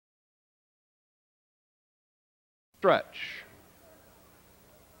stretch.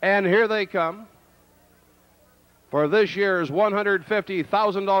 And here they come for this year's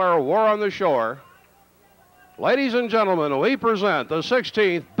 $150,000 War on the Shore. Ladies and gentlemen, we present the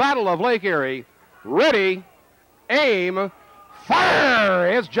 16th Battle of Lake Erie. Ready, aim, fire!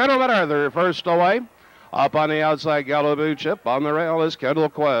 It's General MacArthur first away. Up on the outside, GALLO Blue Chip. On the rail is Kendall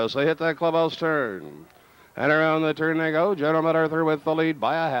Quest. They hit that clubhouse turn. And around the turn they go. General MacArthur with the lead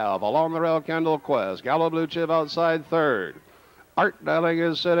by a half. Along the rail, Kendall Quest. GALLO Blue Chip outside third. Art Darling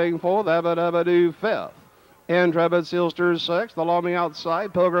is sitting fourth. Abba-Dabba-Doo fifth. Intrepid Sealster sixth. Along the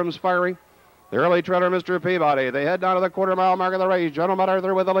outside, Pilgrim's Fiery. The early treader, Mr. Peabody. They head down to the quarter-mile mark of the race. General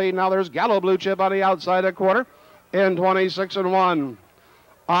MacArthur with the lead. Now there's GALLO Blue Chip on the outside of quarter in 26-1.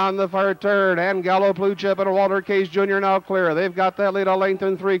 On the far turn, and GALLO Blue Chip and Walter Case Jr. now clear. They've got that lead a length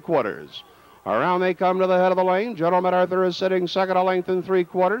and 3/4. Around they come to the head of the lane. General MacArthur is sitting second, a length and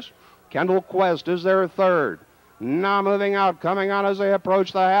 3/4. Kendall Quest is their third. Now moving out, coming on as they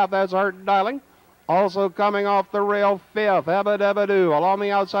approach the half, that's Art Darling. Also coming off the rail, fifth, Abba-Dabba-Doo. Along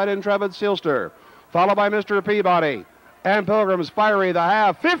the outside, Intrepid Sealster, followed by Mr. Peabody. And Pilgrim's Fiery, the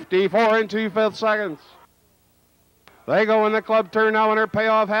half, 54 and 2/5 seconds. They go in the club turn now in their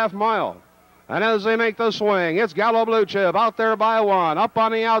payoff half mile. And as they make the swing, it's GALLO Blue Chip out there by one. Up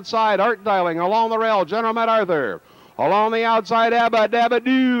on the outside, Art Darling. Along the rail, General MacArthur. Along the outside,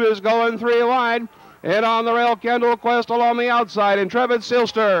 Abba-Dabba-Doo is going 3 wide. And on the rail, Kendall Quest along the outside. Intrepid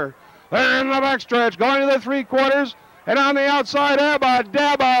Sealster. They're in the backstretch, going to the 3/4. And on the outside,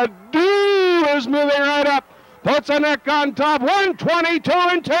 Abba-Dabba-Doo is moving right up. Puts a neck on top, 122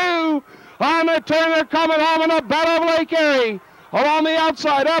 and 2. On the turn, they're coming home in the Battle of Lake Erie. Along the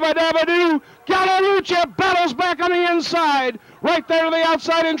outside, Abba-Dabba-Doo. GALLO Blue Chip battles back on the inside. Right there to the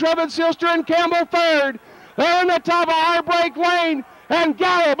outside, Intrepid Sealster and Campbell third. They're in the top of Heartbreak Lane. And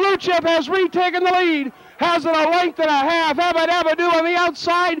GALLO Blue Chip has retaken the lead. Has it a length and a half. Abba-Dabba-Doo on the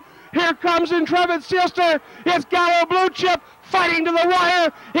outside. Here comes Intrepid Sealster. It's GALLO Blue Chip fighting to the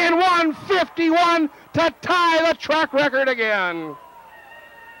wire in 1:51 to tie the track record again.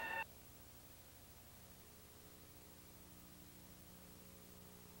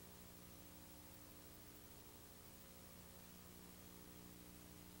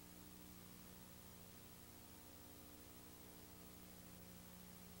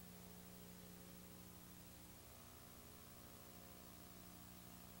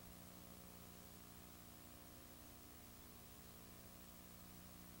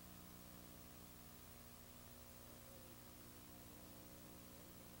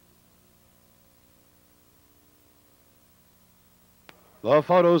 The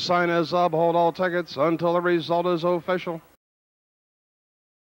photo sign is up. Hold all tickets until the result is official.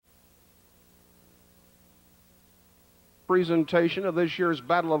 Presentation of this year's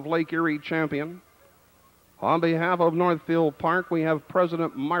Battle of Lake Erie champion. On behalf of Northfield Park, we have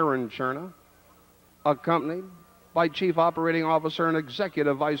President Myron Cherna, accompanied by Chief Operating Officer and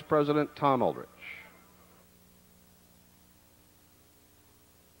Executive Vice President Tom Aldrich.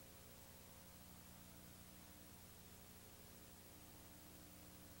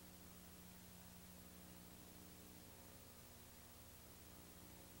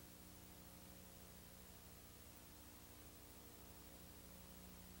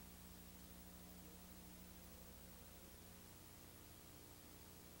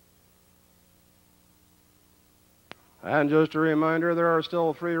 And just a reminder, there are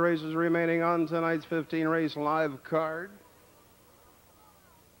still 3 races remaining on tonight's 15-race live card,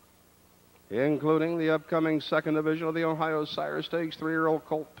 including the upcoming second division of the Ohio Sire Stakes 3-year-old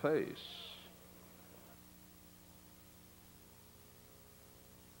colt pace.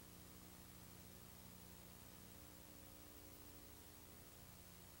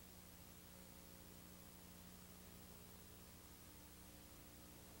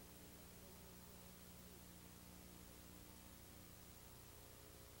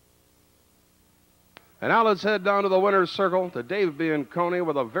 And now let's head down to the winner's circle to Dave Bianconi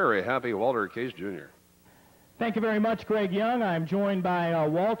with a very happy Walter Case Jr. Thank you very much, Greg Young. I'm joined by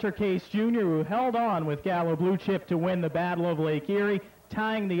Walter Case Jr., who held on with GALLO Blue Chip to win the Battle of Lake Erie,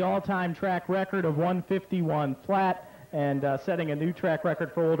 tying the all-time track record of 151 flat and setting a new track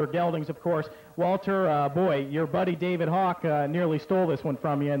record for older geldings, of course. Walter, boy, your buddy David Hawk nearly stole this one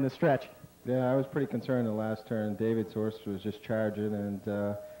from you in the stretch. Yeah, I was pretty concerned the last turn. David's horse was just charging,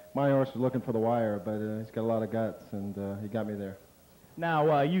 and my horse was looking for the wire, but he's got a lot of guts, and he got me there.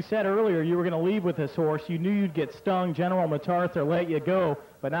 Now, you said earlier you were going to leave with this horse. You knew you'd get stung. General MacArthur let you go,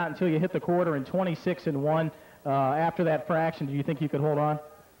 but not until you hit the quarter in 26-1. After that fraction, do you think you could hold on?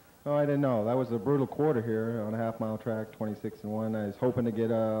 Oh, I didn't know. That was a brutal quarter here on a half-mile track, 26-1. I was hoping to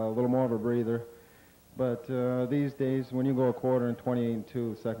get a little more of a breather, But these days, when you go a quarter and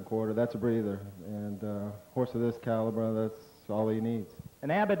 28-2 the second quarter, that's a breather. And horse of this caliber, that's all he needs.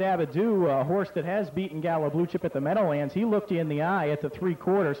 And Abadabadoo, a horse that has beaten Gallo Blue Chip at the Meadowlands, he looked you in the eye at the 3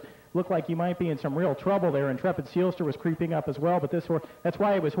 quarters. Looked like he might be in some real trouble there. Intrepid Sealster was creeping up as well, but this horse, that's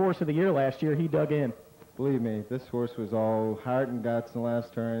why he was Horse of the Year last year. He dug in. Believe me, this horse was all heart and guts in the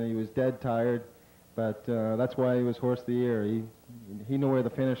last turn. He was dead tired, but that's why he was Horse of the Year. He knew where the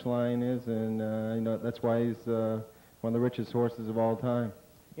finish line is, and you know, that's why he's one of the richest horses of all time.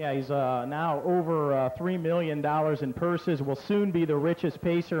 Yeah, he's now over $3 million in purses, will soon be the richest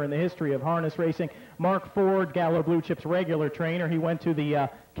pacer in the history of harness racing. Mark Ford, Gallo Blue Chip's regular trainer. He went to the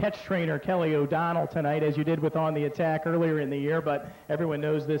catch trainer Kelly O'Donnell tonight, as you did with On the Attack earlier in the year, but everyone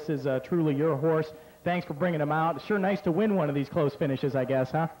knows this is truly your horse. Thanks for bringing him out. It's sure nice to win one of these close finishes, I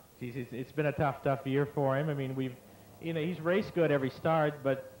guess, huh? It's been a tough year for him. I mean, he's raced good every start,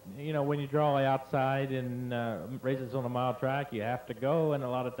 but you know, when you draw outside and races on a mile track, you have to go, and a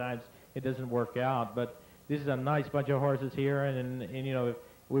lot of times it doesn't work out. But this is a nice bunch of horses here, and you know,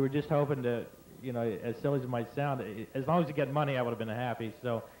 we were just hoping to, you know, as silly as it might sound, as long as he got money, I would have been happy.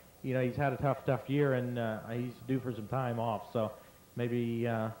 So, you know, he's had a tough year, and he's due for some time off. So maybe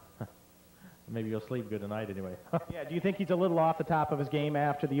maybe you'll sleep good tonight anyway. Yeah, do you think he's a little off the top of his game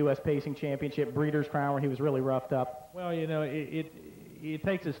after the U.S. Pacing Championship, Breeders' Crown, where he was really roughed up? Well, you know, it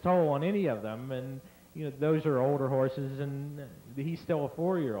takes its toll on any of them, and you know, those are older horses, and he's still a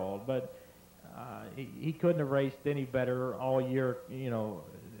 4-year-old, but he couldn't have raced any better all year, you know,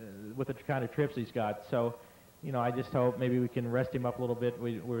 with the kind of trips he's got. So, you know, I just hope maybe we can rest him up a little bit.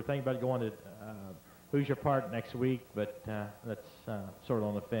 We were thinking about going to Hoosier Park next week, but that's sort of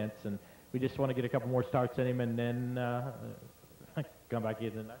on the fence, and we just want to get a couple more starts in him and then come back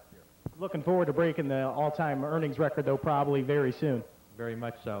in the next year. Looking forward to breaking the all-time earnings record, though, probably very soon. Very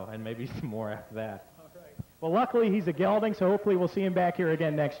much so, and maybe some more after that. All right. Well, luckily he's a gelding, so hopefully we'll see him back here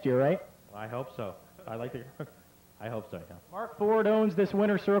again next year, right? I hope so. I hope so, yeah. Mark Ford owns this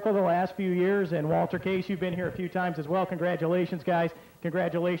winner's circle the last few years, and Walter Case, you've been here a few times as well. Congratulations, guys.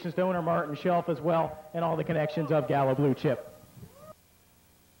 Congratulations to owner Martin Shelf as well, and all the connections of Gallo Blue Chip.